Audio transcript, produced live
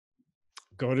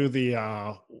Go to the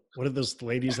what are those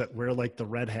ladies that wear like the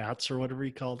red hats or whatever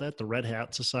you call that? The Red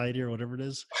Hat Society or whatever it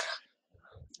is.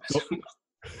 Go,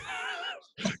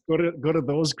 go to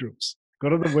those groups. Go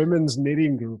to the women's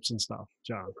knitting groups and stuff,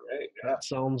 John. Right, yeah. That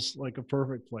sounds like a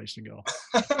perfect place to go.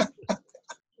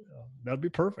 That'd be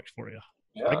perfect for you.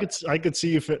 Yeah. I could see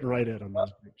you fitting right in on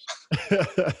those groups.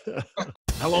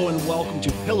 Hello and welcome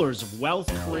to Pillars of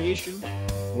Wealth Creation,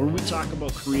 where we talk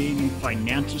about creating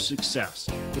financial success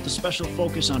with a special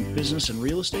focus on business and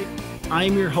real estate.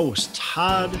 I'm your host,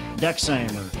 Todd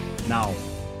Dexheimer. Now,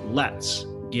 let's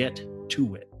get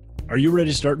to it. Are you ready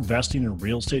to start investing in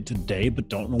real estate today but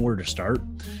don't know where to start?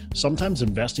 Sometimes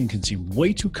investing can seem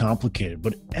way too complicated,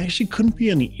 but it actually couldn't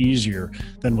be any easier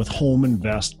than with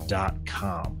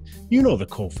homeinvest.com. You know the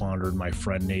co-founder and my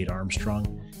friend Nate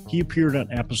Armstrong. He appeared on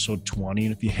episode 20,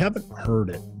 and if you haven't heard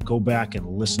it, go back and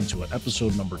listen to it,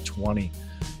 episode number 20.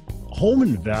 Home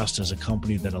Invest is a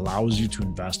company that allows you to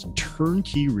invest in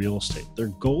turnkey real estate. Their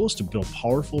goal is to build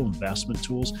powerful investment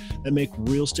tools that make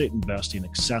real estate investing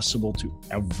accessible to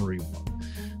everyone.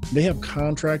 They have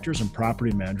contractors and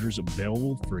property managers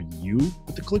available for you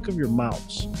with the click of your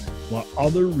mouse. While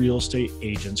other real estate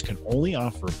agents can only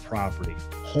offer a property,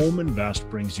 Home Invest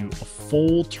brings you a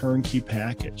full turnkey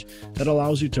package that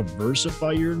allows you to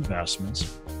diversify your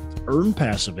investments, earn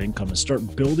passive income, and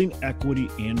start building equity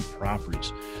in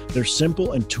properties. Their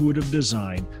simple, intuitive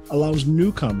design allows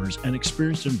newcomers and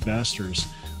experienced investors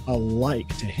alike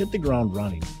to hit the ground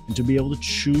running and to be able to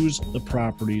choose the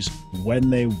properties when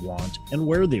they want and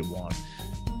where they want.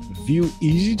 View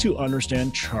easy to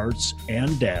understand charts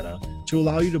and data to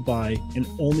allow you to buy in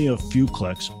only a few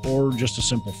clicks or just a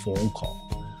simple phone call.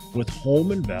 With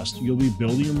Home Invest, you'll be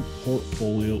building your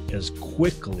portfolio as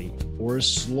quickly or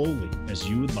as slowly as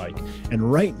you would like.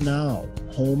 And right now,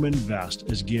 Home Invest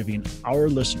is giving our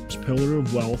listeners, Pillar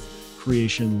of Wealth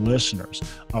Creation listeners,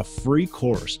 a free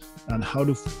course on how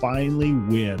to finally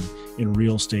win in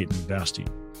real estate investing.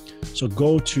 So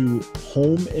go to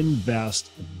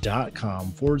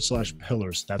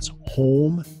homeinvest.com/pillars. That's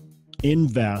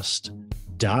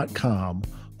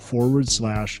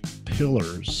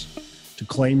homeinvest.com/pillars. to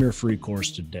claim your free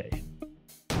course today.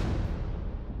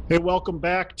 Hey, welcome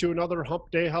back to another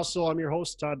Hump Day Hustle. I'm your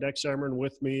host, Todd Dexheimer, and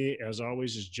with me, as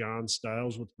always, is John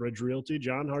Stiles with Bridge Realty.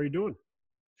 John, how are you doing?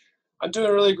 I'm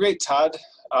doing really great, Todd.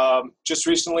 Just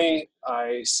recently,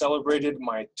 I celebrated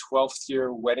my 12th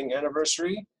year wedding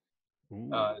anniversary,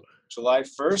 July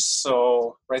 1st.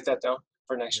 So write that down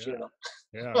for next year.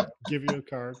 Yeah, give you a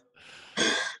card.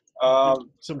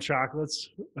 Some chocolates.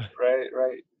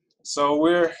 Right. So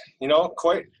we're,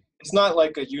 it's not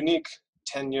like a unique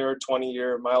 10-year,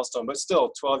 20-year milestone, but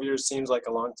still 12 years seems like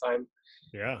a long time.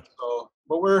 Yeah.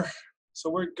 But we're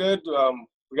good.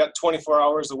 We got 24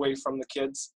 hours away from the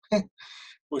kids,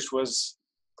 which was,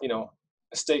 a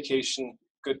staycation,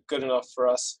 good enough for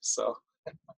us. So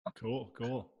Cool.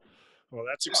 Well,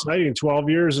 that's exciting. 12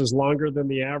 years is longer than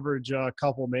the average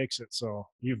couple makes it. So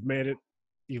you've made it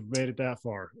that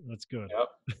far. That's good. Yep.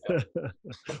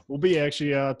 We'll be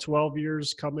actually 12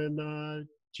 years coming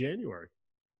January.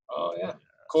 Oh, yeah.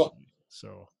 Cool.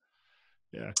 So,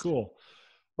 yeah, cool.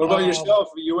 What about yourself?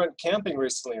 You went camping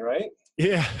recently, right?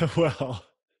 Yeah, well,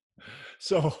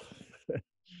 so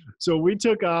we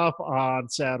took off on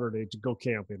Saturday to go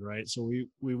camping, right? So we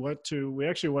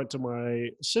actually went to my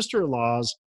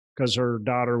sister-in-law's because her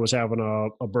daughter was having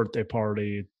a birthday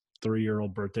party,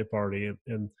 3-year-old birthday party.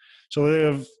 And so they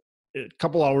have a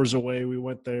couple hours away. We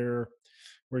went there.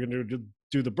 We're going to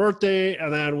do the birthday,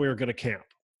 and then we were going to camp.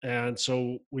 And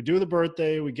so we do the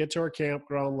birthday. We get to our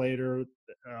campground later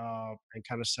and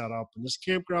kind of set up. And this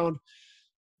campground,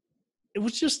 it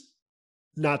was just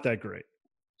not that great.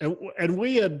 And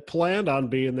we had planned on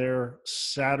being there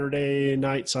Saturday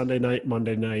night, Sunday night,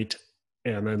 Monday night,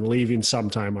 and then leaving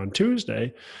sometime on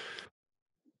Tuesday.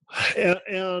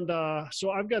 And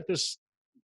so I've got this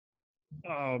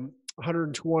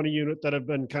 120 unit that I've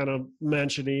been kind of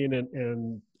mentioning,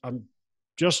 and I'm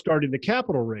just starting the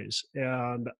capital raise.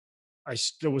 And I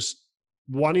still was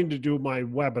wanting to do my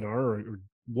webinar, or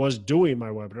was doing my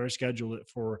webinar. I scheduled it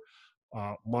for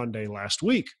Monday last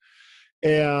week.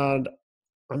 And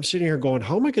I'm sitting here going,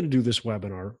 how am I going to do this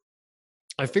webinar?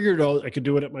 I figured out I could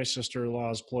do it at my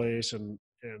sister-in-law's place, and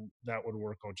that would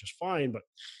work out just fine. But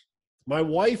my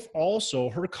wife also,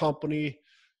 her company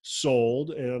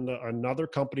sold and another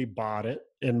company bought it.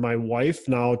 And my wife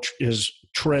now is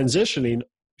transitioning.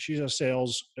 She's a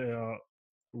sales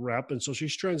rep. And so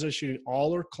she's transitioning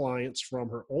all her clients from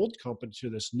her old company to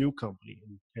this new company.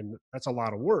 And that's a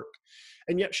lot of work.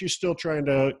 And yet she's still trying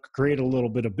to create a little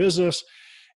bit of business.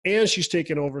 And she's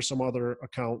taken over some other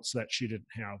accounts that she didn't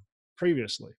have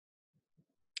previously.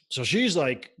 So she's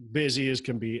like busy as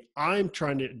can be. I'm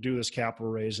trying to do this capital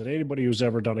raise, and anybody who's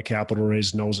ever done a capital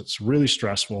raise knows it's really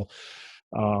stressful,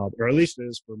 or at least it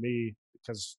is for me,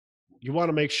 because you want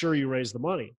to make sure you raise the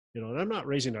money. And I'm not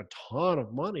raising a ton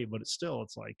of money, but it's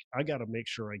like I got to make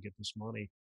sure I get this money,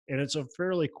 and it's a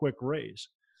fairly quick raise.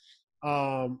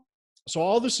 So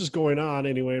all this is going on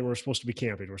anyway, and we're supposed to be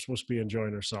camping. We're supposed to be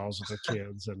enjoying ourselves with the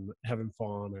kids and having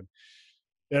fun,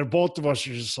 and both of us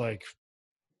are just like,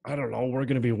 I don't know, we're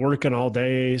going to be working all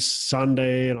day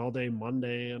Sunday and all day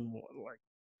Monday. And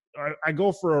like, I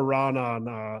go for a run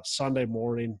on Sunday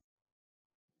morning,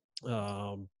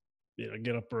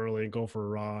 get up early and go for a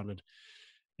run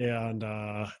and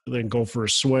then go for a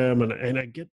swim. And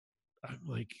I'm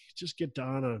like, just get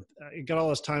done. I got all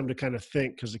this time to kind of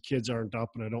think because the kids aren't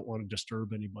up and I don't want to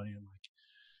disturb anybody. I'm like,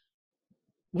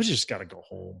 we just got to go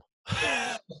home.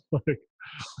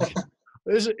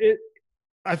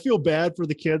 I feel bad for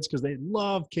the kids because they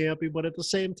love camping, but at the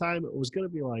same time, it was going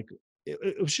to be like,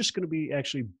 it was just going to be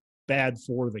actually bad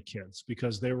for the kids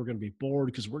because they were going to be bored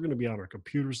because we're going to be on our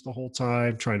computers the whole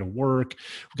time trying to work.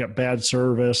 We got bad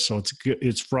service, so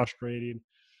it's frustrating.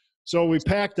 So we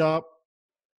packed up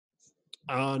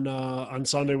on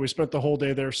Sunday. We spent the whole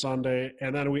day there Sunday,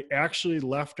 and then we actually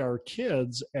left our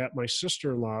kids at my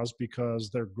sister-in-law's because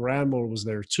their grandma was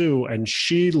there too, and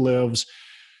she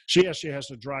actually has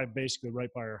to drive basically right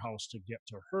by her house to get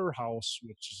to her house,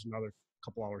 which is another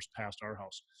couple hours past our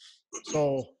house.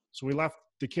 So we left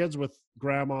the kids with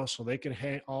grandma so they could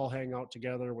all hang out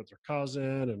together with their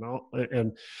cousin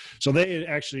and so they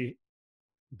actually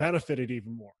benefited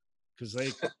even more because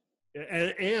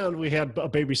and we had a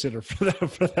babysitter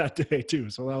for that day too.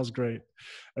 So that was great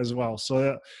as well.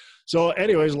 So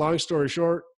anyways, long story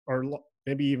short, or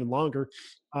maybe even longer,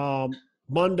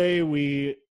 Monday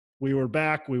we were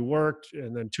back, we worked,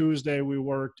 and then Tuesday we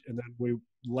worked, and then we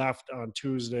left on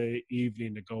Tuesday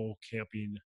evening to go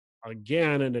camping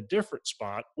again in a different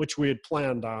spot, which we had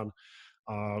planned on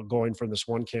going from this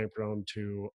one campground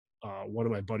to one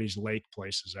of my buddy's lake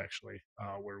places, actually,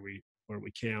 where we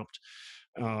camped.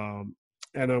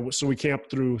 So we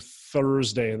camped through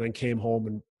Thursday and then came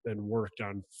home and worked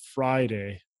on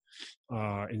Friday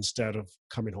instead of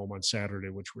coming home on Saturday,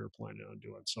 which we were planning on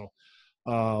doing.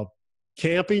 So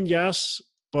camping, yes,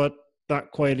 but not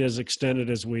quite as extended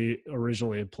as we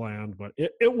originally had planned, but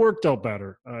it worked out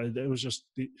better. It was just,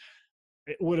 it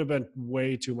would have been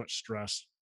way too much stress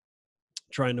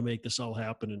trying to make this all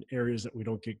happen in areas that we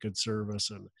don't get good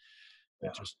service, and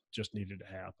it just needed to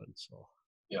happen. So,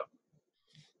 yeah.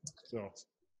 So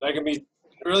that can be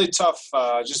really tough,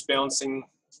 just balancing.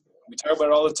 We talk about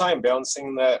it all the time,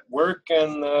 balancing that work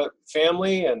and the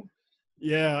family, and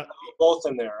both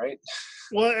in there, right?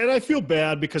 Well, and I feel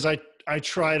bad because I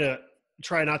try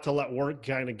not to let work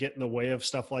kind of get in the way of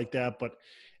stuff like that, but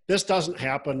this doesn't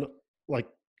happen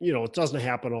it doesn't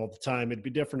happen all the time. It'd be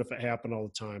different if it happened all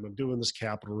the time. I'm doing this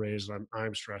capital raise and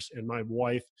I'm stressed, and my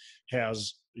wife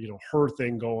has, her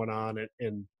thing going on,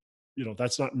 and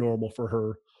that's not normal for her.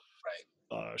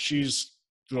 Right. She's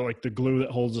like the glue that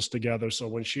holds us together. So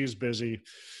when she's busy,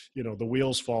 the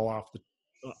wheels fall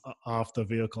off the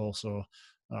vehicle. So,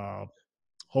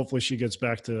 hopefully she gets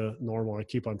back to normal. I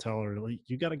keep on telling her, like,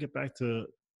 you got to get back to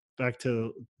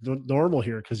the normal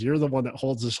here, because you're the one that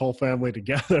holds this whole family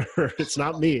together. It's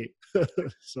not me.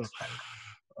 So,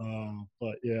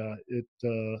 but yeah,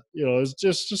 it's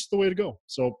just the way to go.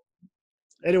 So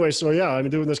anyway, I'm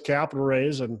doing this capital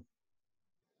raise, and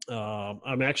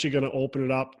I'm actually going to open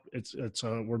it up.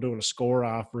 We're doing a score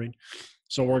offering,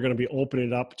 so we're going to be opening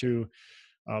it up to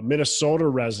Minnesota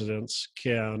residents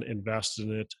can invest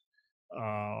in it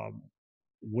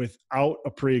without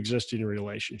a pre-existing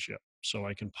relationship. So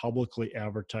I can publicly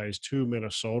advertise to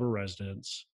Minnesota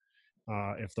residents.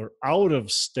 If they're out of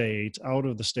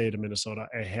the state of Minnesota,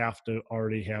 I have to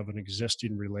already have an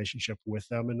existing relationship with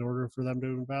them in order for them to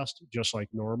invest, just like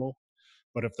normal.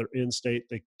 But if they're in state,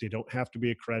 they don't have to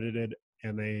be accredited,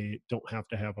 and they don't have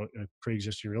to have a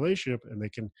pre-existing relationship, and they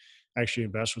can actually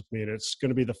invest with me. And it's going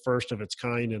to be the first of its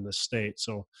kind in the state.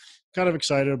 So kind of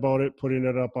excited about it, putting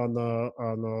it up on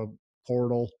the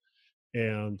portal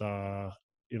and,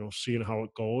 seeing how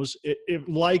it goes. It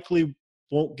likely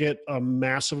won't get a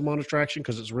massive amount of traction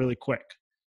because it's really quick.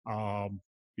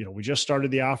 We just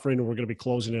started the offering, and we're going to be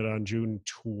closing it on June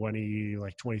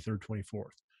 23rd, 24th.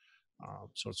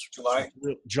 So it's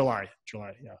July.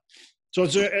 Yeah. So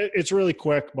it's really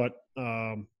quick, but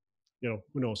who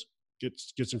knows?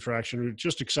 Get some traction. We're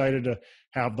just excited to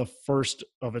have the first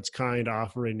of its kind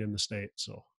offering in the state.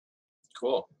 So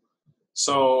cool.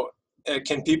 So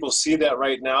can people see that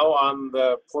right now on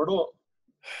the portal?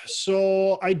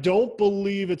 So I don't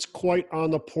believe it's quite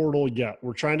on the portal yet.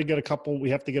 We're trying to get we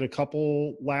have to get a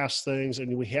couple last things,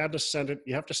 and we had to send it.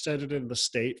 You have to send it into the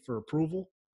state for approval.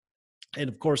 And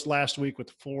of course, last week with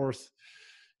the 4th,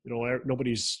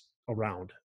 nobody's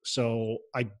around. So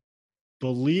I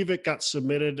believe it got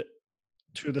submitted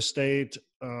to the state.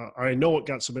 I know it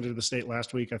got submitted to the state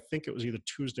last week. I think it was either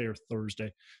Tuesday or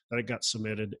Thursday that it got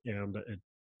submitted, and it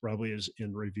probably is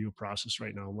in review process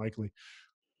right now.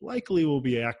 Likely will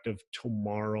be active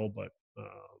tomorrow, but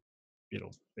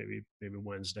maybe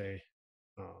Wednesday.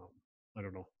 I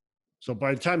don't know. So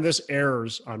by the time this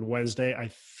airs on Wednesday, I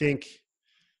think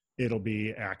it'll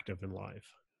be active and live.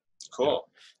 Cool.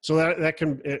 Yeah. So that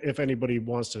can, if anybody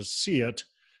wants to see it,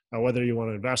 whether you want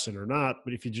to invest in it or not,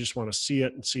 but if you just want to see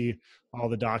it and see all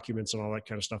the documents and all that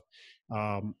kind of stuff,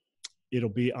 it'll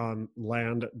be on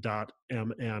land.mn,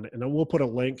 and then we'll put a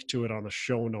link to it on the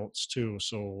show notes too.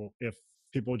 So if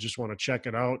people just want to check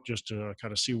it out just to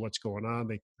kind of see what's going on,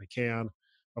 they can.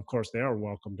 Of course, they are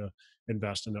welcome to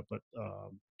invest in it, but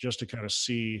just to kind of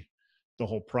see the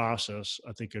whole process,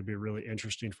 I think it'd be really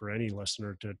interesting for any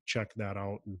listener to check that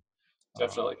out. And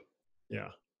definitely. Yeah.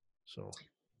 So.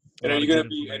 And are you going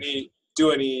to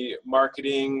do any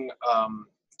marketing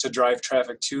to drive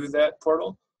traffic to that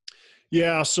portal?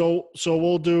 Yeah, so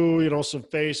we'll do, some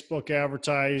Facebook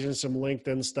advertising, some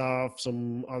LinkedIn stuff,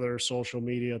 some other social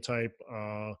media type.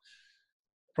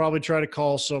 Probably try to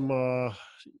call some.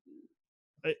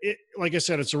 Like I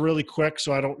said, it's really quick,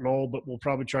 so I don't know, but we'll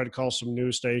probably try to call some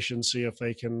news stations, see if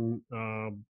they can,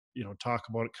 talk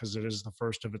about it, because it is the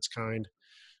first of its kind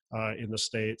in the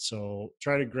state. So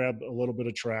try to grab a little bit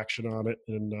of traction on it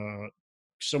and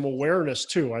some awareness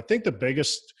too. I think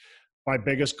my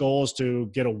biggest goal is to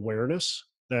get awareness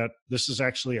that this is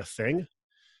actually a thing.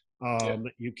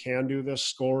 That you can do this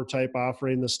score type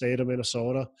offering in the state of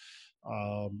Minnesota.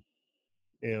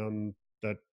 And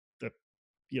that,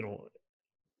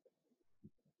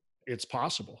 it's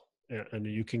possible, and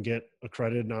you can get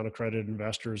accredited, non-accredited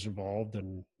investors involved,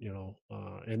 and,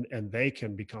 and they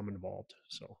can become involved.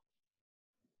 So.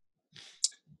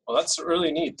 Well, that's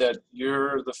really neat that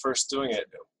you're the first doing it.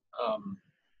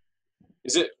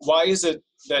 Why is it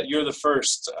that you're the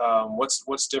first?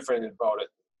 What's different about it?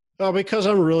 Oh, because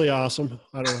I'm really awesome.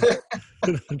 I don't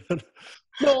know.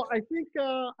 No, I think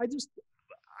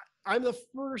I'm the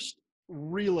first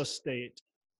real estate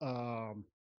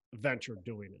venture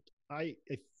doing it. I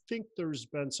think there's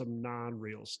been some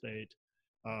non-real estate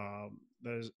that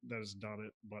has done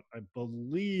it, but I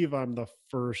believe I'm the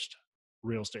first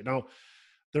real estate. Now,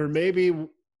 there may be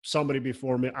somebody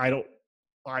before me.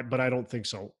 But I don't think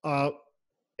so.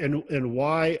 And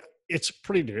why? It's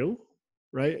pretty new,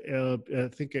 right? I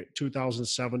think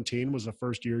 2017 was the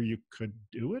first year you could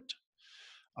do it.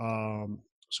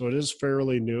 So it is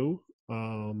fairly new.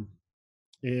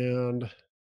 And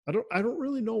I don't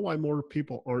really know why more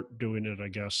people aren't doing it, I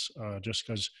guess, just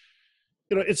because,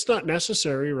 it's not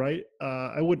necessary, right?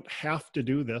 I wouldn't have to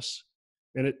do this.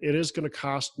 And it is going to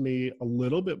cost me a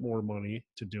little bit more money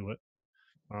to do it.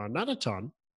 Not a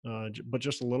ton, but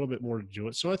just a little bit more to do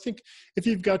it. So I think if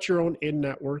you've got your own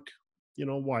in-network,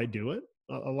 why do it?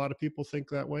 A lot of people think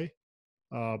that way.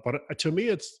 But to me,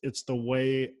 it's the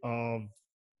way of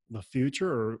the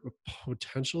future, or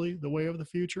potentially the way of the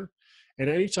future. And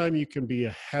anytime you can be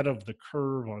ahead of the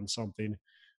curve on something,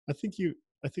 I think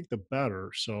the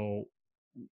better. So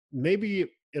maybe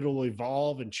it'll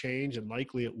evolve and change, and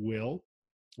likely it will.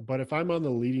 But if I'm on the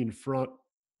leading front,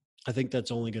 I think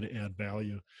that's only going to add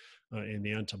value in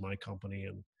the end to my company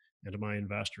and to my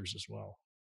investors as well.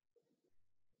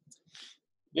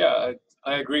 Yeah,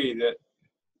 I agree that,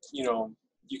 you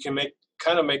can make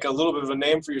a little bit of a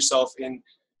name for yourself in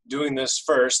doing this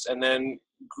first, and then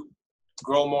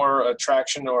grow more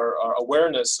attraction or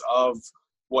awareness of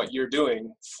what you're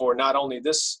doing for not only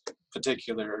this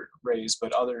particular raise,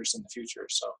 but others in the future.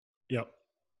 So. Yep.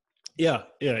 Yeah,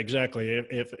 exactly.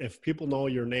 If people know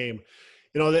your name,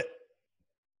 that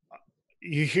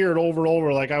you hear it over and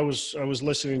over. Like I was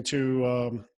listening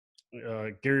to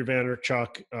Gary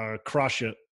Vaynerchuk crush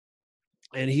it,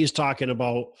 and he's talking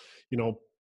about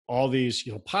all these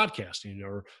podcasting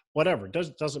or whatever.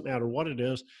 It doesn't matter what it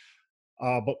is.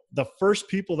 But the first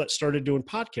people that started doing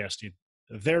podcasting,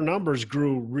 their numbers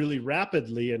grew really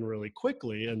rapidly and really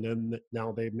quickly, and then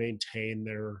now they maintain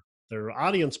their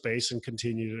audience base and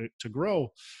continue to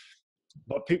grow.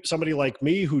 But somebody like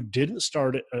me who didn't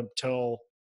start it until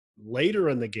later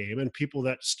in the game, and people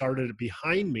that started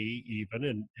behind me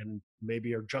even, and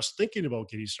maybe are just thinking about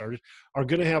getting started, are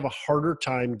going to have a harder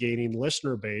time gaining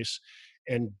listener base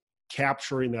and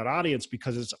capturing that audience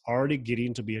because it's already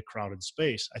getting to be a crowded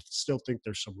space. I still think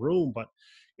there's some room, but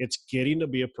it's getting to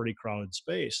be a pretty crowded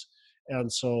space.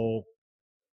 And so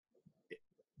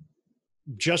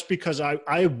just because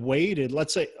I waited,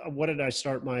 let's say, what did I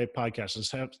start my podcast?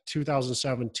 It's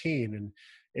 2017.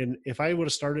 And if I would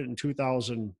have started in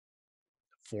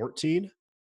 2014,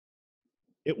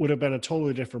 it would have been a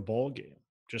totally different ball game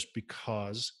just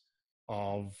because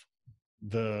of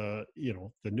the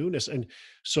newness. And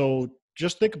so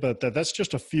just think about that. That's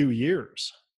just a few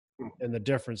years and the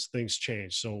difference things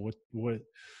change. So with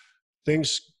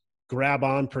things grab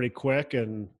on pretty quick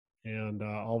and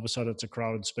all of a sudden it's a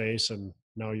crowded space and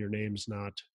now your name's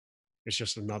not, it's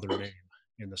just another name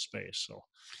in the space. So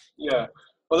yeah,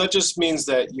 well, that just means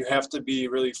that you have to be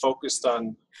really focused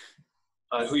on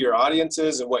who your audience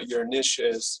is and what your niche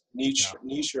is. Niche.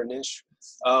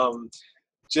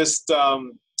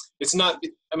 It's not,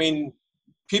 I mean,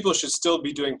 people should still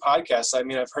be doing podcasts. I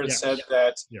mean, I've heard said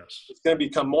that it's going to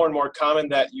become more and more common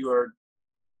that you are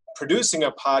producing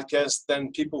a podcast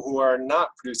than people who are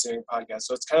not producing a podcast.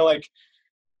 So it's kind of like,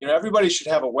 everybody should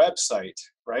have a website,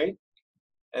 right?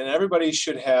 And everybody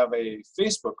should have a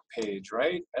Facebook page,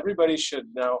 right? Everybody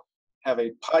should now have a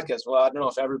podcast. Well, I don't know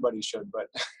if everybody should, but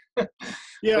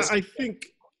yeah,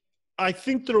 I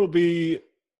think there will be,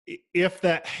 if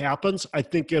that happens, I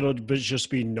think it'll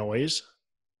just be noise.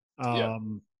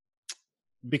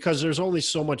 Because there's only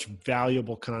so much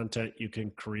valuable content you can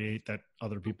create that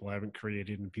other people haven't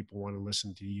created and people want to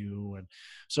listen to you. And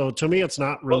so to me, it's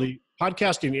not really,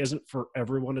 podcasting isn't for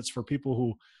everyone. It's for people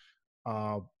who,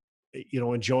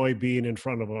 enjoy being in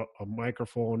front of a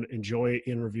microphone, enjoy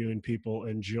interviewing people,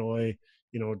 enjoy,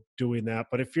 doing that.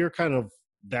 But if you're kind of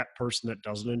that person that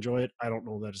doesn't enjoy it, I don't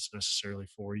know that it's necessarily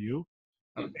for you.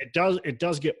 It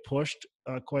does get pushed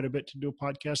quite a bit to do a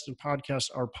podcast, and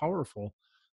podcasts are powerful,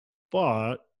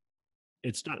 but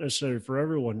it's not necessarily for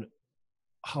everyone.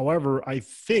 However, I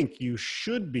think you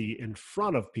should be in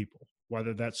front of people,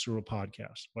 whether that's through a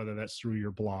podcast, whether that's through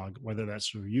your blog, whether that's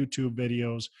through YouTube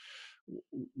videos,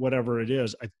 whatever it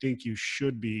is. I think you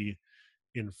should be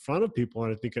in front of people.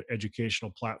 And I think an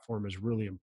educational platform is really,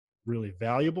 really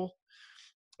valuable.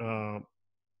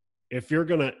 If you're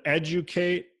going to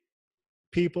educate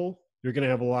people, you're going to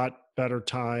have a lot better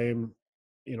time.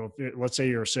 Let's say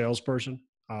you're a salesperson.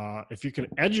 If you can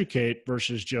educate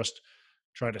versus just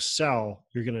try to sell,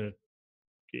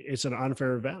 it's an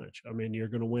unfair advantage. I mean, you're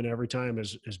going to win every time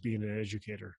as being an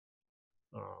educator.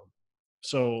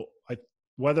 So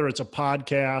whether it's a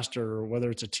podcast or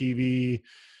whether it's a TV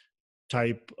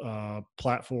type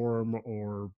platform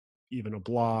or even a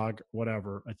blog,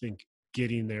 whatever, I think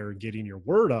getting there, getting your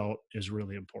word out is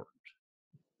really important.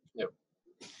 Yep.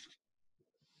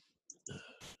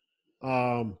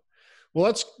 Well,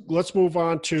 let's move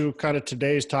on to kind of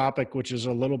today's topic, which is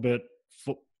a little bit,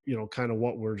 kind of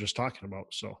what we're just talking about.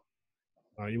 So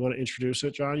you want to introduce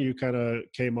it, John? You kind of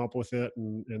came up with it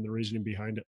and the reasoning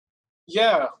behind it.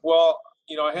 Yeah, well,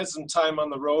 I had some time on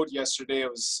the road yesterday. I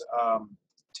was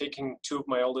taking two of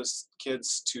my oldest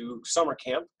kids to summer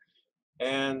camp.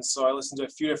 And so I listened to a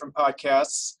few different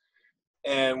podcasts,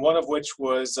 and one of which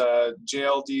was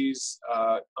JLD's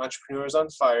Entrepreneurs on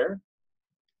Fire.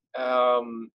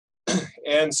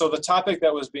 And so the topic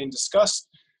that was being discussed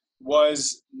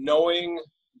was knowing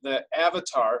the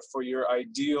avatar for your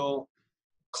ideal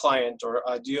client or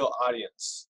ideal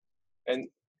audience. And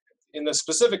in the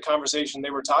specific conversation, they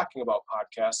were talking about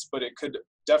podcasts, but it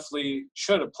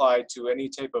should apply to any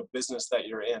type of business that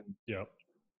you're in. Yeah.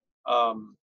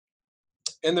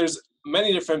 And there's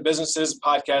many different businesses,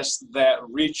 podcasts that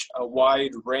reach a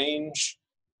wide range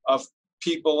of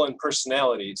people and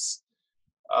personalities.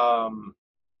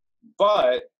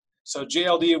 But so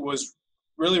JLD was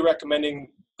really recommending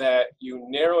that you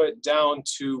narrow it down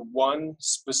to one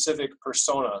specific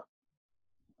persona,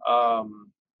 all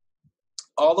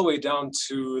the way down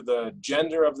to the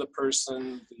gender of the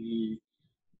person, the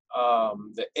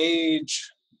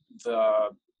age, the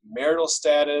marital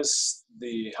status,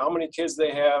 how many kids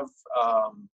they have,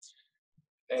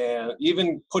 and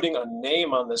even putting a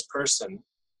name on this person.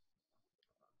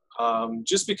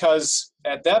 Just because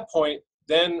at that point,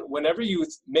 then whenever you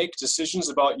make decisions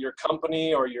about your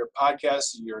company or your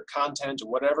podcast, your content or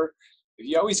whatever, if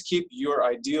you always keep your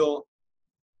ideal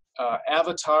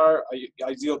avatar,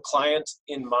 ideal client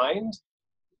in mind,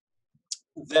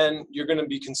 then you're going to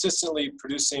be consistently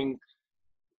producing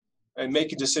and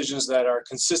making decisions that are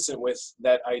consistent with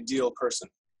that ideal person.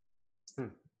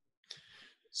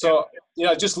 So,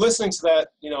 just listening to that,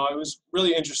 it was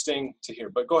really interesting to hear,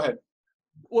 but go ahead.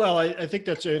 Well, I think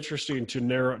that's interesting to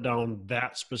narrow it down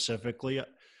that specifically.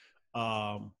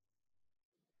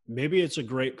 maybe it's a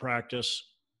great practice.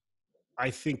 I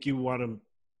think you want to,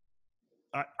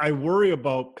 I worry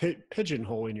about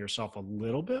pigeonholing yourself a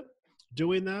little bit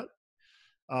doing that.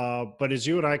 But as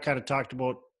you and I kind of talked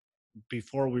about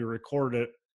before we recorded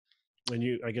it,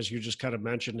 and I guess you just kind of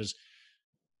mentioned, is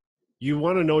you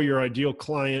want to know your ideal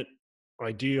client,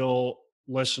 ideal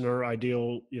listener,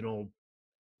 ideal,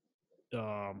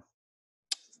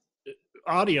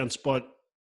 audience, but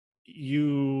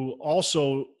you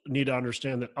also need to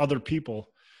understand that other people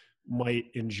might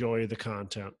enjoy the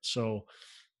content. So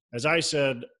as I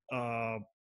said,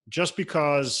 just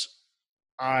because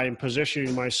I'm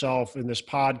positioning myself in this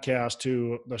podcast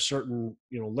to a certain,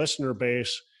 listener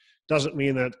base doesn't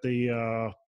mean that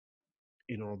the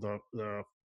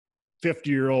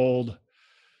 50-year-old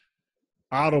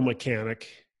auto mechanic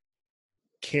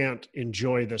can't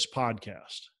enjoy this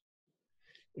podcast.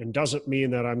 And doesn't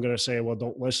mean that I'm going to say, well,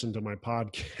 don't listen to my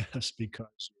podcast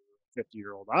because you're a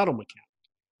 50-year-old auto mechanic,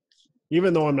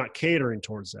 even though I'm not catering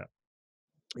towards that.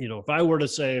 If I were to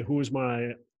say, who's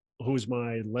my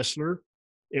listener,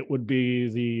 it would be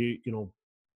the,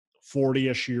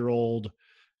 40-ish year old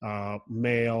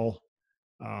male,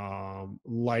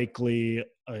 likely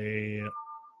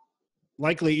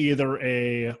either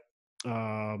a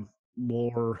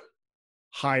more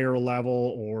higher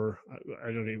level, or I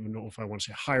don't even know if I want to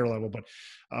say higher level, but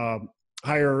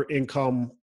higher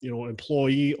income,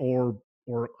 employee or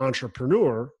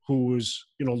entrepreneur who's,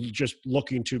 just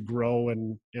looking to grow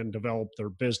and develop their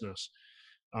business.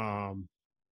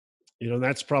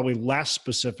 That's probably less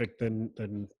specific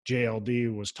than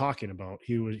JLD was talking about.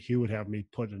 He would have me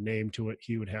put a name to it.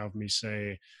 He would have me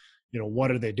say,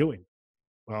 what are they doing?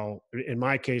 Well, in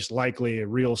my case, likely a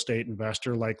real estate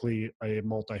investor, likely a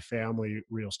multifamily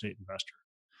real estate investor.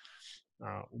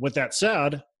 With that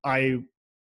said, I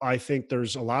think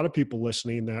there's a lot of people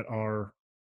listening that are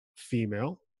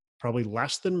female, probably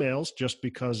less than males, just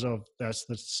because of that's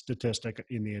the statistic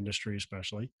in the industry,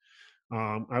 especially.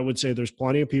 I would say there's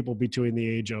plenty of people between the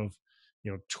age of,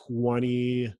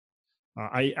 20.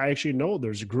 I actually know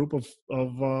there's a group of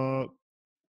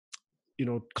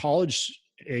college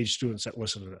age students that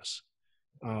listen to this.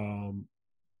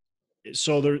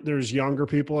 So there's younger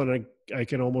people, and I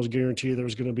can almost guarantee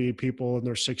there's going to be people in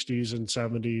their 60s and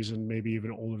 70s and maybe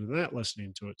even older than that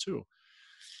listening to it too.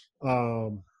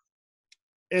 And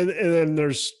then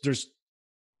there's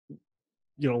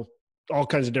all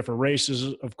kinds of different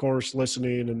races, of course,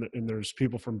 listening, and there's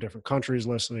people from different countries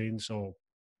listening. So,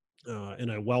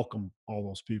 and I welcome all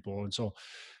those people. And so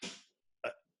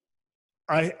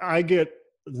I get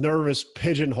nervous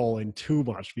pigeonholing too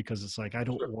much, because it's like, I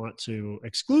don't want to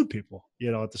exclude people,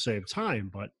 at the same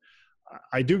time, but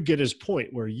I do get his point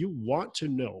where you want to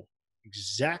know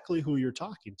exactly who you're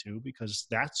talking to, because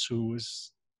that's who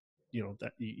is,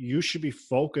 that you should be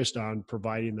focused on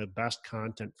providing the best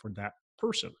content for that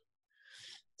person.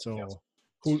 So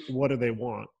what do they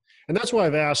want? And that's why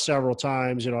I've asked several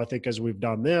times, I think as we've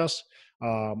done this,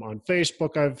 on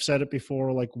Facebook, I've said it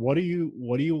before, like, what do you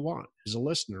want as a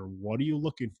listener? What are you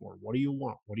looking for? What do you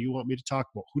want? What do you want me to talk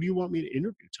about? Who do you want me to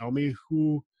interview? Tell me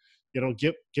who,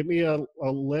 give me a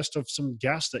list of some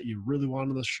guests that you really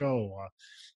want on the show.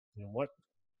 What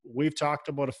we've talked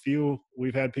about a few,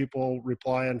 we've had people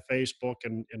reply on Facebook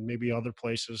and maybe other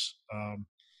places,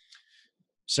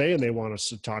 saying they want us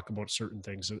to talk about certain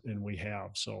things, and we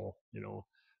have. So,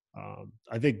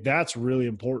 I think that's really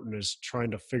important, is trying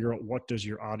to figure out what does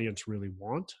your audience really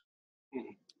want.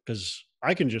 Because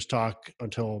I can just talk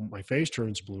until my face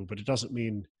turns blue, but it doesn't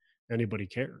mean anybody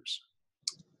cares.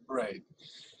 Right.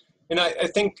 And I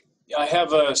think I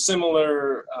have a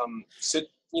similar,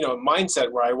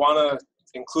 mindset where I want to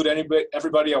include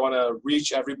everybody. I want to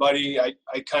reach everybody. I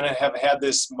kind of have had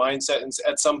this mindset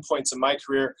at some points in my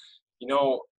career,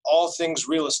 all things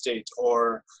real estate,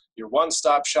 or your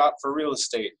one-stop shop for real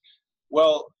estate.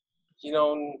 Well,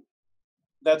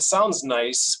 that sounds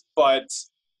nice, but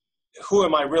who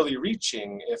am I really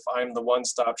reaching if I'm the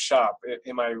one-stop shop?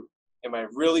 Am I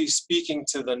really speaking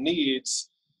to the needs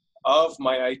of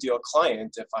my ideal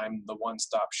client if I'm the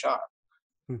one-stop shop?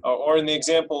 Or in the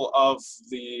example of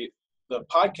the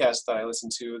podcast that I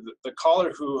listened to, the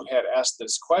caller who had asked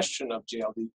this question of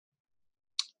JLD,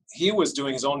 he was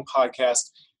doing his own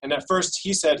podcast, and at first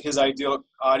he said his ideal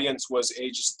audience was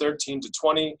ages 13 to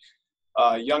 20,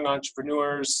 young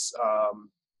entrepreneurs,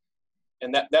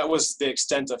 and that was the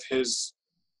extent of his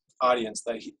audience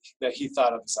that he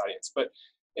thought of his audience.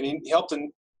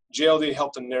 JLD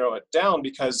helped him narrow it down,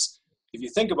 because if you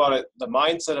think about it, the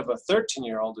mindset of a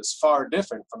 13-year-old is far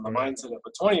different from the mindset of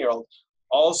a 20-year-old.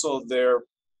 Also, their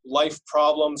life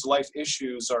problems, life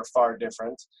issues are far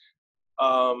different.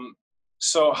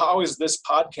 So how is this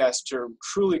podcaster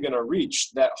truly going to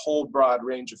reach that whole broad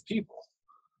range of people?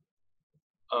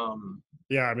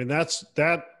 Yeah, I mean,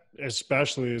 that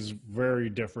especially is very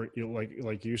different.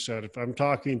 Like you said, if I'm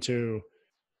talking to,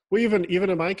 well, even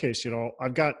in my case,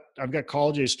 I've got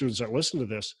college age students that listen to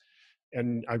this,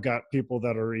 and I've got people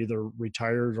that are either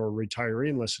retired or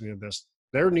retiring listening to this.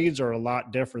 Their needs are a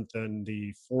lot different than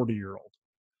the 40-year-old.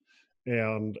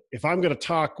 And if I'm going to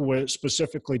talk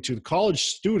specifically to the college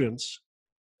students,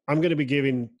 I'm going to be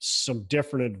giving some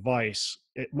different advice.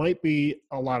 It might be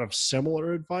a lot of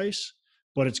similar advice,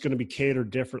 but it's going to be catered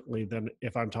differently than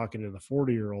if I'm talking to the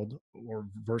 40-year-old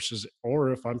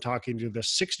or if I'm talking to the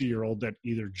 60-year-old that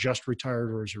either just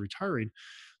retired or is retiring.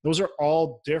 Those are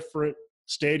all different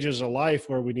stages of life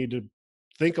where we need to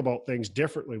think about things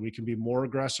differently. We can be more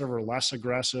aggressive or less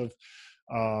aggressive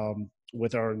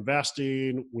with our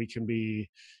investing. We can be,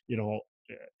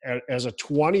 as a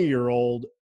 20-year-old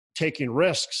taking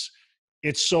risks.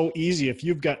 It's so easy. If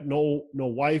you've got no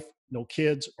wife, no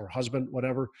kids or husband,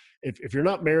 whatever, if you're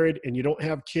not married and you don't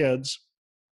have kids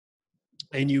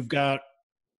and you've got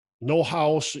no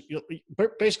house,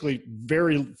 basically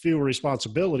very few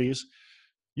responsibilities,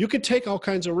 you can take all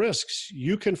kinds of risks.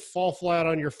 You can fall flat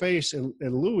on your face and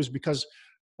lose because,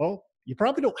 well, you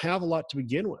probably don't have a lot to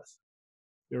begin with.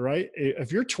 You're right.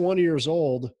 If you're 20 years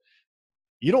old,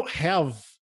 you don't have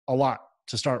a lot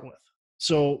to start with.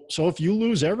 So if you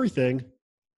lose everything,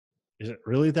 is it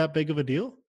really that big of a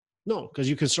deal? No, because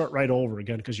you can start right over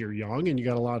again because you're young and you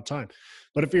got a lot of time.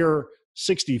 But if you're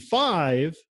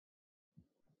 65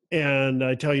 and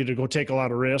I tell you to go take a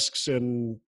lot of risks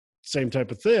and same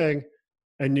type of thing,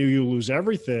 and you lose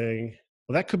everything,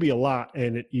 well, that could be a lot,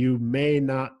 and you may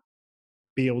not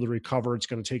be able to recover. It's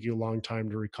going to take you a long time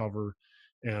to recover,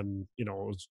 and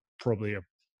it's probably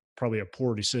a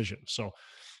poor decision. So,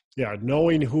 yeah,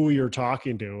 knowing who you're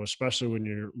talking to, especially when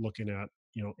you're looking at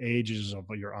ages of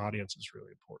your audience, is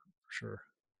really important for sure.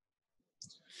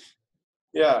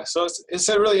 Yeah, so it's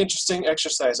a really interesting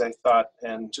exercise, I thought,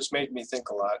 and just made me think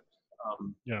a lot.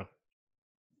 Yeah.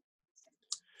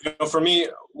 For me,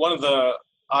 one of the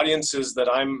audiences that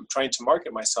I'm trying to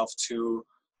market myself to,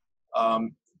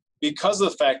 because of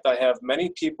the fact that I have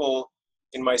many people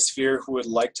in my sphere who would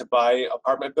like to buy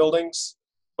apartment buildings,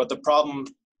 but the problem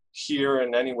here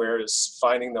and anywhere is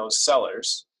finding those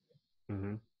sellers.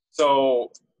 Mm-hmm. So,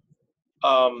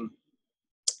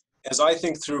 as I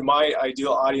think through my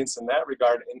ideal audience in that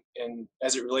regard, and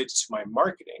as it relates to my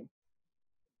marketing,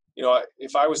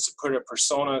 if I was to put a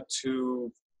persona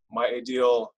to my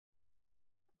ideal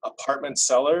apartment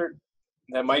seller,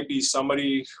 that might be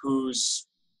somebody who's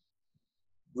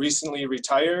recently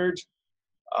retired,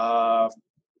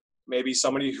 maybe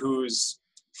somebody who's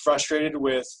frustrated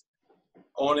with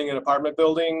owning an apartment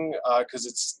building because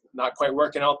it's not quite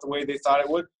working out the way they thought it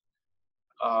would.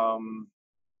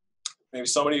 Maybe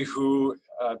somebody who,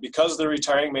 because they're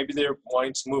retiring, maybe they're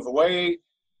wanting to move away.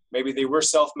 Maybe they were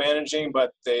self-managing,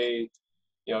 but they,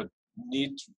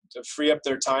 need to free up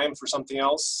their time for something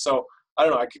else. So I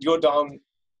don't know. I could go down,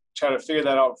 try to figure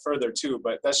that out further too.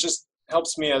 But that's just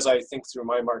helps me as I think through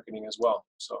my marketing as well.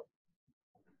 So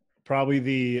probably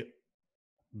the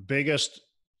biggest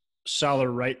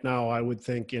seller right now, I would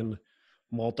think, in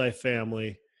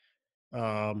multifamily.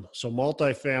 So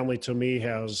multifamily to me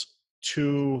has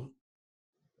two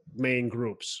main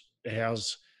groups. It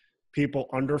has people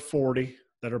under 40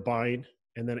 that are buying,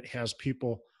 and then it has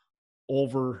people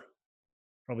over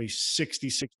probably 60,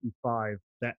 65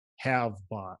 that have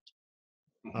bought.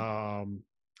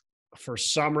 For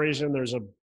some reason,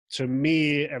 to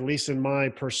me, at least in my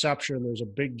perception, there's a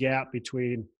big gap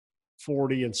between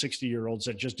 40 and 60-year-olds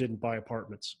that just didn't buy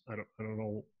apartments. I don't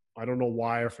know. I don't know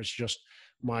why, or if it's just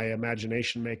my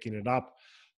imagination making it up.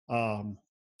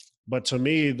 But to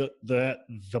me,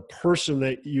 the person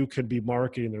that you could be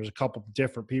marketing, there's a couple of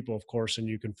different people, of course, and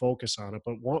you can focus on it.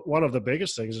 But one of the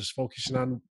biggest things is focusing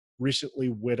on recently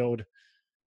widowed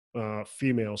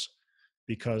females,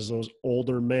 because those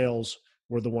older males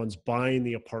were the ones buying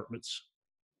the apartments.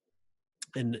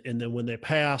 And then when they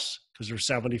pass, because they're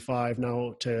 75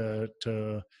 now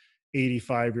to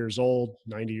 85 years old,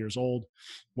 90 years old,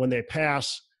 when they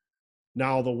pass,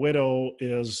 now the widow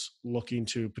is looking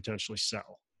to potentially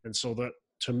sell. And so that,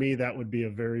 to me, that would be a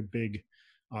very big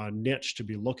niche to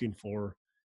be looking for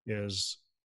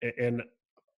and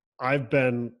I've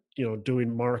been,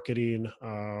 doing marketing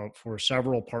for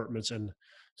several apartments, and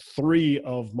 3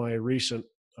 of my recent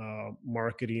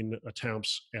marketing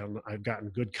attempts, and I've gotten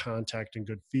good contact and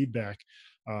good feedback.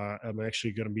 I'm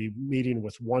actually going to be meeting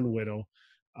with one widow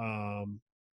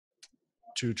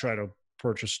to try to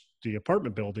purchase the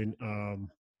apartment building.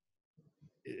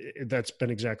 that's been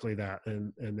exactly that.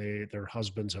 And their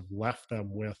husbands have left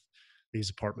them with these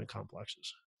apartment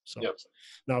complexes. So Yep.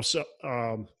 now,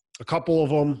 a couple of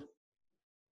them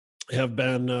have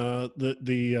been,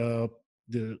 the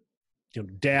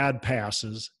dad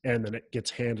passes, and then it gets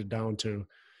handed down to,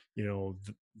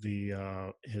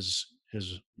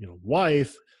 his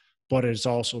wife, but it's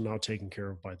also now taken care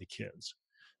of by the kids.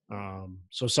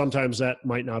 So sometimes that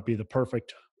might not be the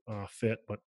perfect fit,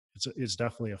 but it's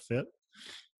definitely a fit.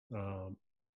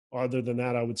 Other than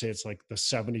that, I would say it's like the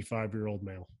 75-year-old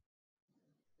male.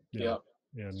 Yeah.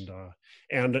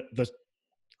 And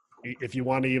if you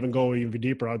want to even go even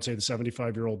deeper, I'd say the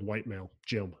 75-year-old white male,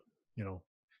 Jim.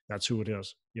 That's who it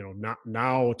is. Not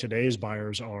now. Today's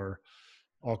buyers are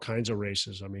all kinds of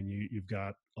races. I mean, you've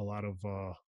got a lot of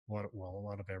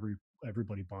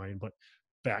everybody buying, but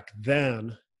back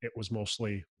then it was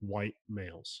mostly white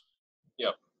males.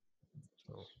 Yep.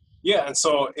 Yeah, and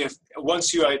so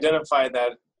once you identify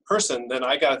that person, then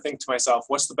I got to think to myself,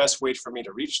 what's the best way for me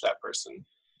to reach that person?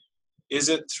 Is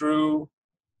it through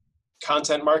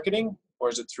content marketing, or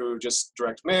is it through just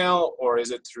direct mail, or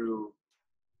is it through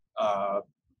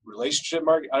relationship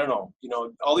marketing? I don't know.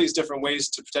 All these different ways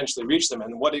to potentially reach them,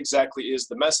 and what exactly is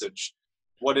the message?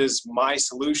 What is my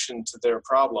solution to their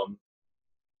problem?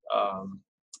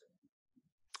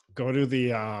 Go to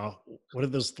the what are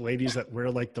those ladies that wear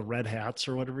like the red hats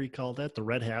or whatever you call that, the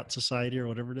Red Hat Society or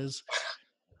whatever it is.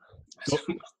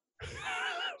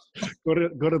 Go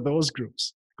to those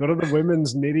groups. Go to the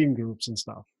women's knitting groups and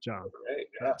stuff, John. Right,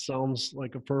 yeah. That sounds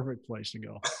like a perfect place to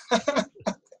go.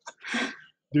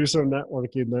 Do some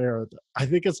networking there. I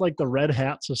think it's like the Red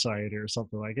Hat Society or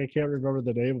something. Like, I can't remember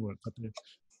the name of it,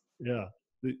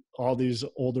 but all these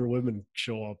older women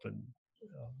show up, and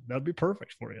that'd be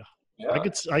perfect for you. Yeah.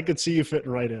 I could see you fitting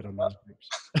right in on those groups.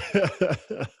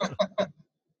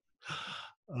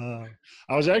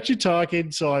 I was actually talking,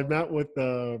 so I met with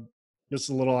just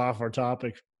a little off our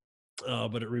topic,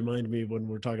 but it reminded me when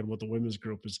we're talking about the women's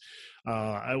group is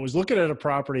I was looking at a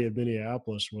property in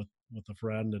Minneapolis with a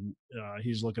friend, and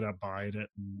he's looking at buying it,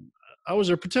 and I was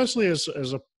there potentially as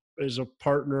a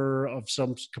partner of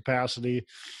some capacity.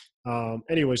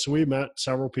 Anyway, so we met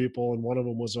several people, and one of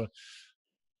them was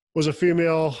a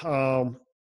female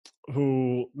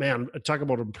who, man, talk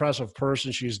about an impressive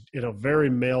person. She's in a very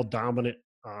male dominant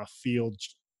field,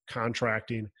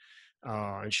 contracting,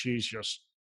 and she's just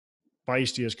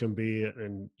feisty as can be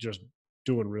and just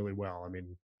doing really well. I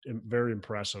mean, very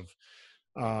impressive.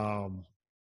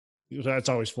 That's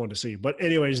always fun to see. But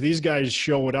anyways, these guys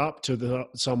showed up to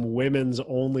some women's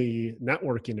only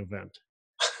networking event.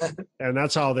 And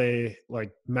that's how they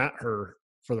met her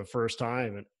for the first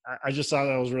time. And I just thought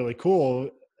that was really cool.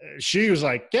 She was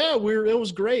like, yeah, it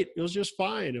was great. It was just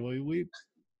fine. And we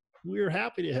were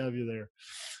happy to have you there.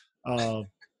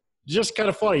 Just kind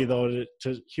of funny though,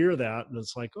 to hear that. And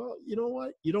it's like, oh, you know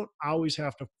what? You don't always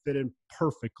have to fit in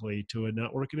perfectly to a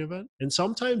networking event. And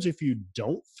sometimes if you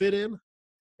don't fit in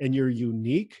and you're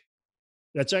unique,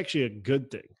 that's actually a good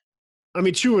thing. I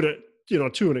mean, to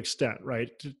an extent,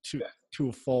 right? To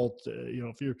a fault,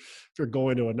 if you're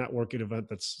going to a networking event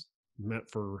that's meant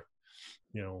for,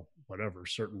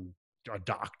 a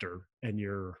doctor, and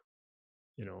you're,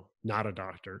 not a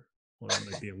doctor, well,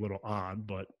 that might be a little odd,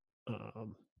 but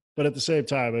at the same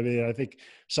time, I mean, I think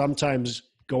sometimes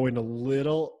going a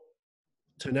little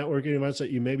to networking events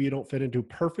that maybe you don't fit into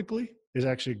perfectly is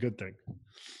actually a good thing.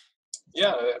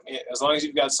 Yeah, I mean, as long as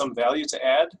you've got some value to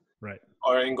add, right?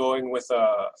 Or in going with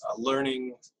a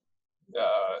learning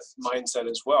mindset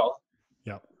as well.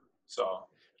 Yeah. So,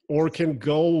 or can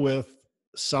go with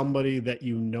somebody that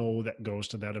that goes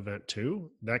to that event too.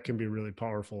 That can be really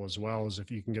powerful as well, as if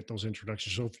you can get those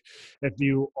introductions. So if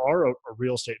you are a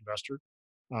real estate investor,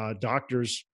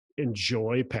 doctors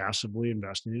enjoy passively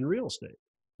investing in real estate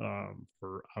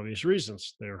for obvious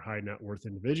reasons. They're high net worth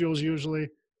individuals usually.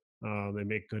 They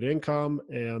make good income,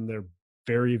 and they're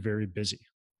very, very busy.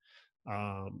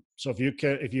 So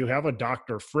if you have a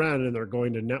doctor friend and they're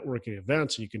going to networking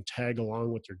events, and you can tag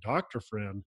along with your doctor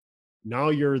friend, now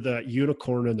you're the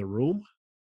unicorn in the room.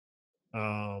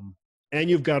 And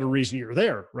you've got a reason you're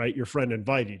there, right? Your friend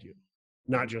invited you,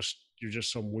 not just, you're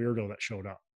just some weirdo that showed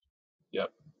up.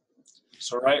 Yep.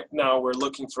 So right now we're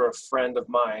looking for a friend of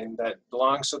mine that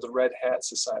belongs to the Red Hat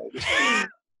Society.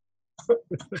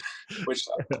 Which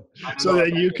so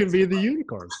that you can be the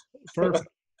unicorn. Perfect.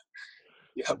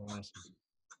 Yep. Awesome.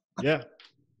 Yeah.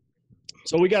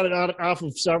 So we got it off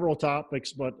of several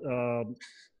topics, but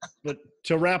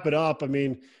to wrap it up, I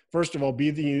mean, first of all,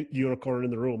 be the unicorn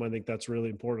in the room. I think that's really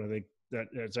important. I think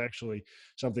that's actually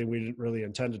something we didn't really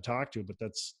intend to talk to, but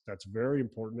that's very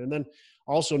important. And then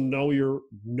also know your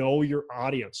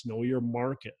audience, know your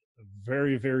market,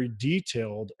 very, very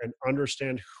detailed, and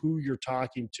understand who you're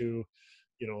talking to,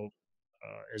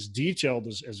 as detailed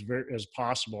as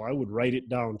possible. I would write it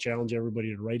down, challenge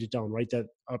everybody to write it down, write that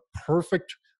a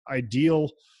perfect, ideal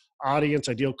audience,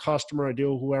 ideal customer,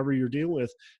 ideal whoever you're dealing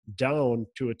with down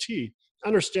to a T.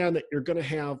 Understand that you're going to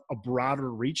have a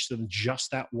broader reach than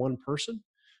just that one person,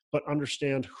 but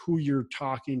understand who you're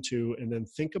talking to, and then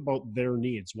think about their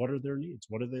needs. What are their needs?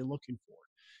 What are they looking for?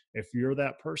 If you're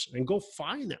that person, and go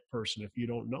find that person if you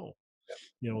don't know.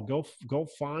 Go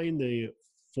find the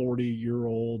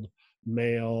 40-year-old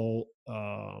male,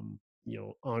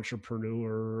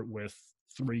 entrepreneur with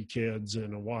 3 kids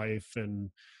and a wife, and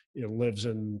lives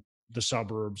in the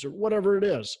suburbs or whatever it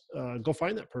is. Go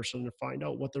find that person and find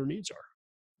out what their needs are.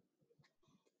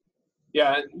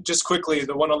 Yeah, just quickly,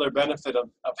 the one other benefit of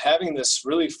having this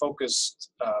really focused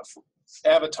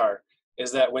avatar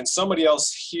is that when somebody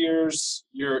else hears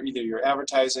either your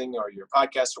advertising or your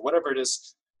podcast or whatever it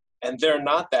is, and they're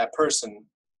not that person,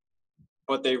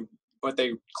 but they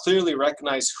clearly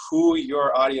recognize who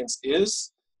your audience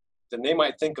is, then they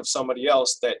might think of somebody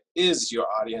else that is your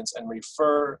audience and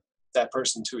refer that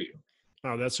person to you.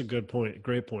 Oh, that's a good point.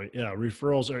 Great point. Yeah,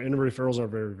 referrals are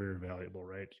very, very valuable,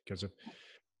 right? Because if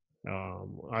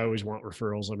I always want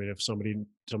referrals. I mean, if somebody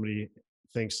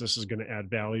thinks this is going to add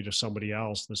value to somebody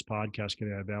else, this podcast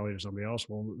can add value to somebody else,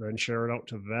 well, then share it out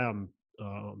to them.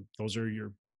 Those are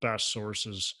your best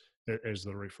sources as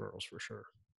the referrals, for sure.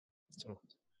 So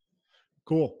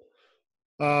cool.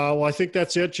 Well, I think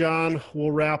that's it, John.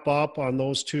 We'll wrap up on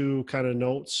those 2 kind of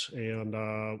notes,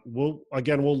 and we'll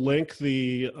link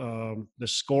the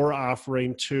score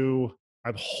offering to.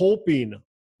 I'm hoping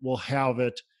we'll have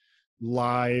it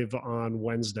live on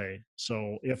Wednesday.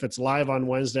 So if it's live on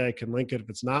Wednesday, I can link it.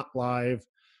 If it's not live,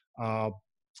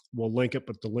 we'll link it,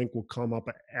 but the link will come up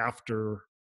after,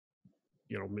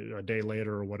 a day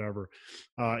later or whatever.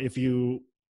 If you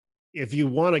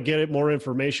want to get it more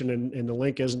information and the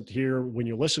link isn't here when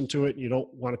you listen to it, you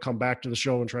don't want to come back to the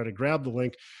show and try to grab the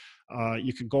link,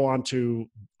 you can go on to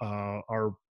my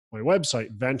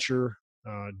website,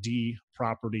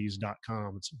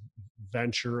 venturedproperties.com. It's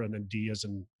venture and then D as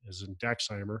in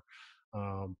Dexheimer,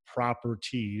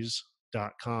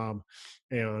 properties.com.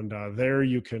 And there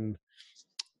you can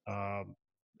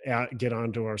get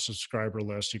onto our subscriber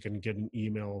list. You can get an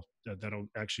email that'll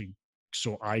actually,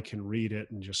 so I can read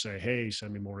it and just say, hey,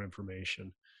 send me more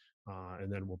information. And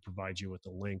then we'll provide you with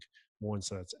the link once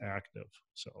that's active.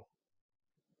 So.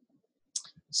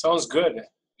 Sounds good.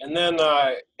 And then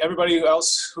everybody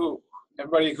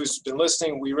who's been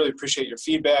listening, we really appreciate your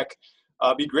feedback.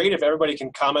 It'd be great if everybody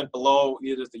can comment below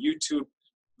either the YouTube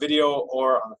video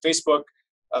or on the Facebook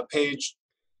page.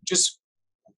 Just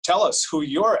tell us who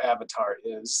your avatar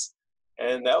is,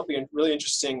 and that would be really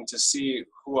interesting to see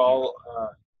who all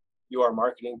you are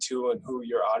marketing to and who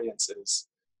your audience is.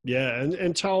 Yeah,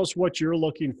 and tell us what you're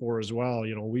looking for as well.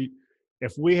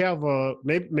 If we have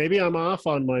maybe I'm off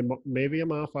on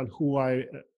who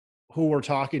we're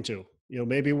talking to.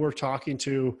 Maybe we're talking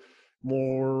to a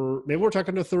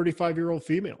 35-year-old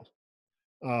female.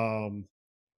 And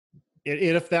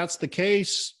if that's the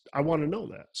case, I want to know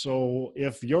that. So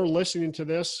if you're listening to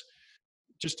this,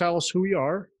 just tell us who you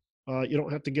are. You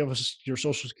don't have to give us your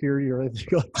social security or anything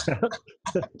like that.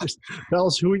 Just tell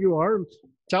us who you are. And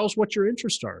tell us what your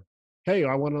interests are. Hey,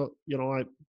 I want to,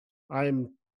 I'm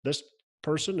this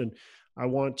person and I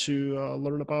want to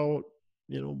learn about,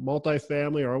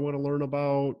 multifamily, or I want to learn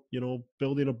about,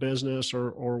 building a business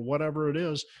or whatever it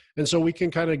is. And so we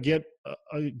can kind of get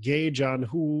a gauge on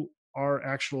who our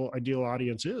actual ideal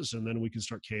audience is, and then we can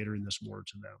start catering this more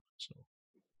to them. So.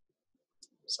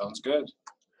 Sounds good.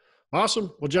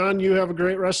 Awesome. Well, John, you have a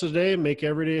great rest of the day and make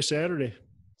every day a Saturday.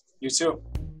 You too.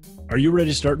 Are you ready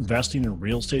to start investing in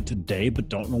real estate today but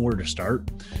don't know where to start?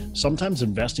 Sometimes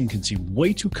investing can seem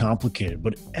way too complicated,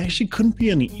 but it actually couldn't be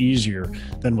any easier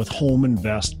than with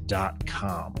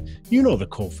homeinvest.com. You know the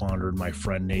co-founder and my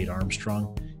friend Nate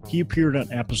Armstrong. He appeared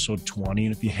on episode 20,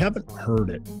 and if you haven't heard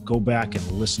it, go back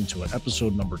and listen to it,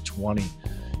 episode number 20.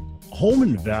 Home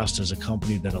Invest is a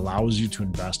company that allows you to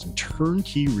invest in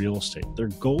turnkey real estate. Their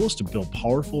goal is to build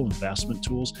powerful investment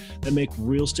tools that make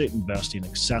real estate investing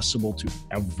accessible to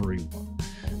everyone.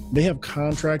 They have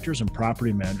contractors and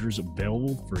property managers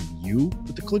available for you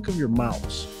with the click of your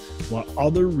mouse. While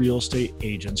other real estate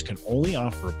agents can only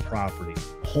offer a property,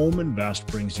 Home Invest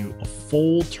brings you a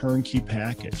full turnkey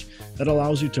package that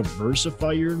allows you to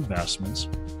diversify your investments,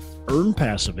 earn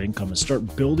passive income and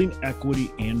start building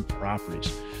equity in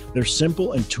properties. Their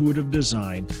simple, intuitive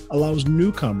design allows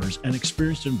newcomers and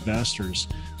experienced investors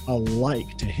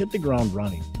alike to hit the ground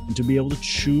running and to be able to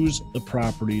choose the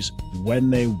properties when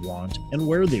they want and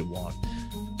where they want.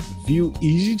 View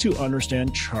easy to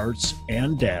understand charts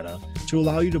and data to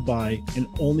allow you to buy in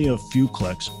only a few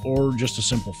clicks or just a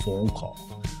simple phone call.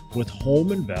 With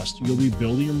Home Invest, you'll be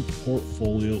building your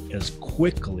portfolio as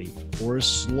quickly or as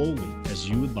slowly as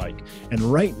you would like. And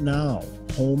right now,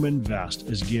 Home Invest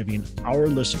is giving our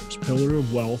listeners, Pillar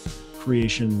of Wealth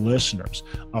Creation listeners,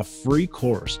 a free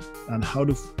course on how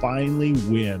to finally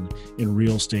win in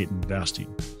real estate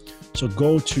investing. So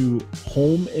go to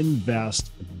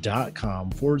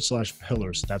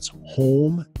homeinvest.com/pillars. That's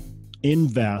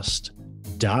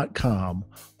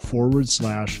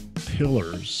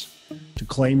homeinvest.com/pillars to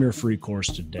claim your free course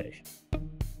today.